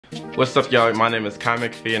What's up, y'all? My name is Kai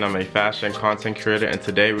McPhee and I'm a fashion content creator, and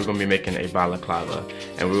today we're going to be making a balaclava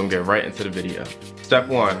and we're going to get right into the video. Step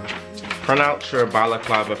 1. Print out your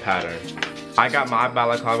balaclava pattern. I got my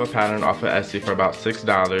balaclava pattern off of Etsy for about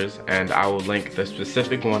 $6, and I will link the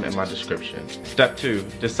specific one in my description. Step 2.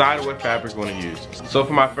 Decide what fabric you want to use. So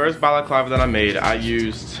for my first balaclava that I made, I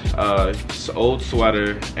used an old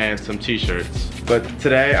sweater and some t-shirts. But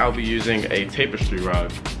today I'll be using a tapestry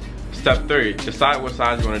rug. Step 3, decide what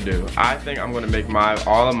size you want to do. I think I'm going to make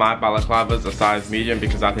all of my balaclavas a size medium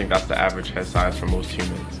because I think that's the average head size for most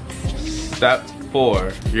humans. Step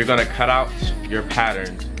 4, you're going to cut out your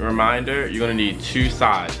pattern. Reminder, you're going to need 2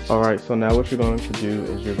 sides. Alright, so now what you're going to do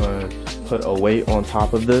is you're going to put a weight on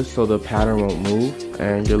top of this so the pattern won't move,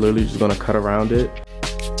 and you're literally just going to cut around it.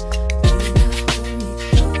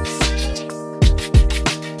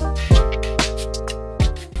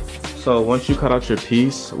 So once you cut out your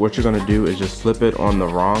piece, what you're gonna do is just flip it on the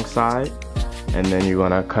wrong side, and then you're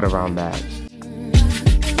gonna cut around that.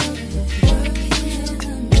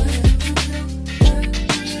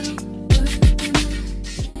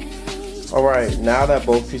 Alright, now that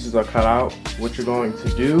both pieces are cut out, what you're going to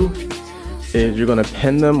do is you're gonna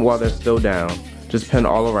pin them while they're still down. Just pin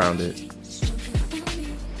all around it.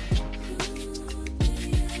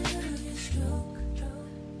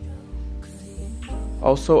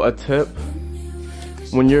 Also, a tip,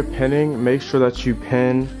 when you're pinning, make sure that you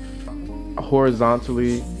pin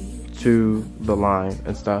horizontally to the line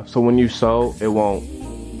and stuff. So when you sew, it won't,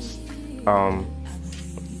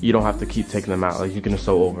 you don't have to keep taking them out. Like, you can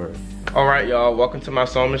sew over it. Alright, y'all, welcome to my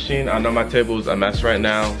sewing machine. I know my table is a mess right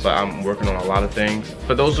now, but I'm working on a lot of things.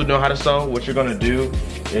 For those who know how to sew, what you're gonna do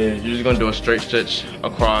is you're just gonna do a straight stitch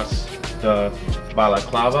across the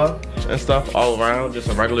balaclava and stuff all around, just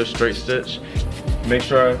a regular straight stitch. Make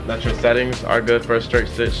sure that your settings are good for a straight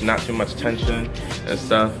stitch, not too much tension and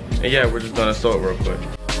stuff. And yeah, we're just gonna sew it real quick.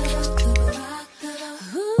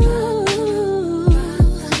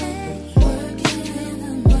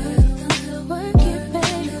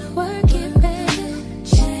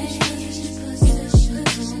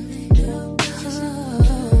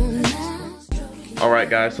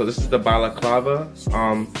 Alright guys, so this is the balaclava.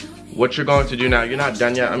 What you're going to do now, you're not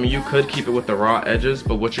done yet. I mean, you could keep it with the raw edges,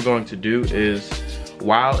 but what you're going to do is,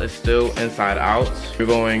 while it's still inside out, you're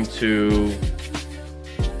going to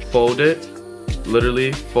fold it,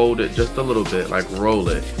 literally fold it just a little bit, like roll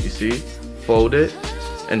it, you see? Fold it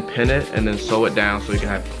and pin it and then sew it down so you can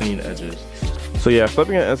have clean edges. So yeah,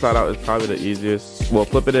 flipping it inside out is probably the easiest. Well,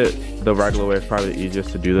 flipping it the regular way is probably the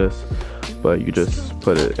easiest to do this, but you just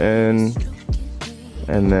put it in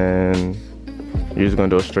and then you're just gonna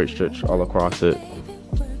do a straight stitch all across it.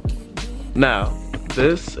 Now,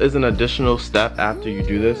 this is an additional step after you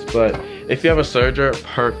do this, but if you have a serger,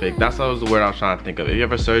 perfect. That's the word I was trying to think of. If you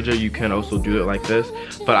have a serger, you can also do it like this,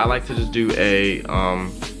 but I like to just do a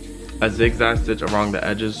zigzag stitch along the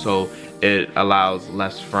edges so it allows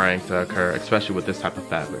less fraying to occur, especially with this type of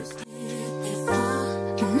fabric.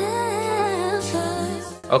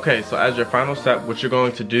 Okay, so as your final step, what you're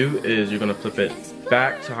going to do is you're going to flip it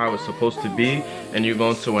back to how it's supposed to be, and you're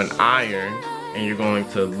going to an iron, and you're going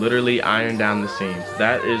to literally iron down the seams.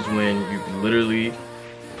 That is when you literally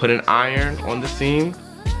put an iron on the seam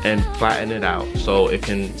and flatten it out so it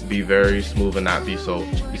can be very smooth and not be so,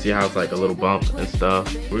 you see how it's like a little bump and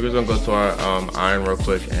stuff. We're just gonna go to our iron real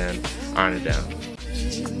quick and iron it down.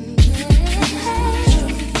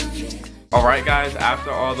 Alright guys,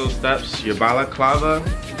 after all those steps, your balaclava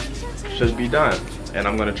should be done, and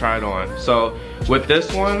I'm gonna try it on. So with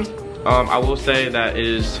this one, I will say that it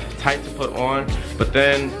is tight to put on, but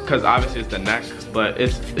then, because obviously it's the neck, but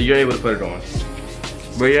you're able to put it on.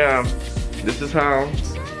 But yeah, this is how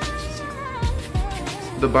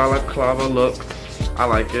the balaclava looks. I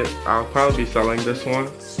like it. I'll probably be selling this one.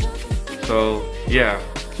 So yeah,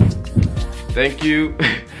 thank you.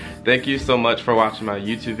 Thank you so much for watching my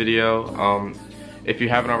YouTube video. If you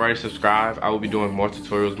haven't already subscribed, I will be doing more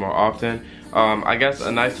tutorials more often. I guess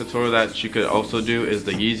a nice tutorial that you could also do is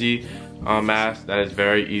the Yeezy mask. That is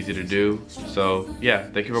very easy to do. So yeah,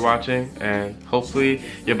 thank you for watching, and hopefully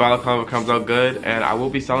your balaclava comes out good, and I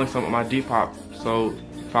will be selling some of my Depop, so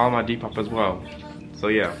follow my Depop as well. So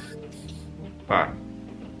yeah, bye.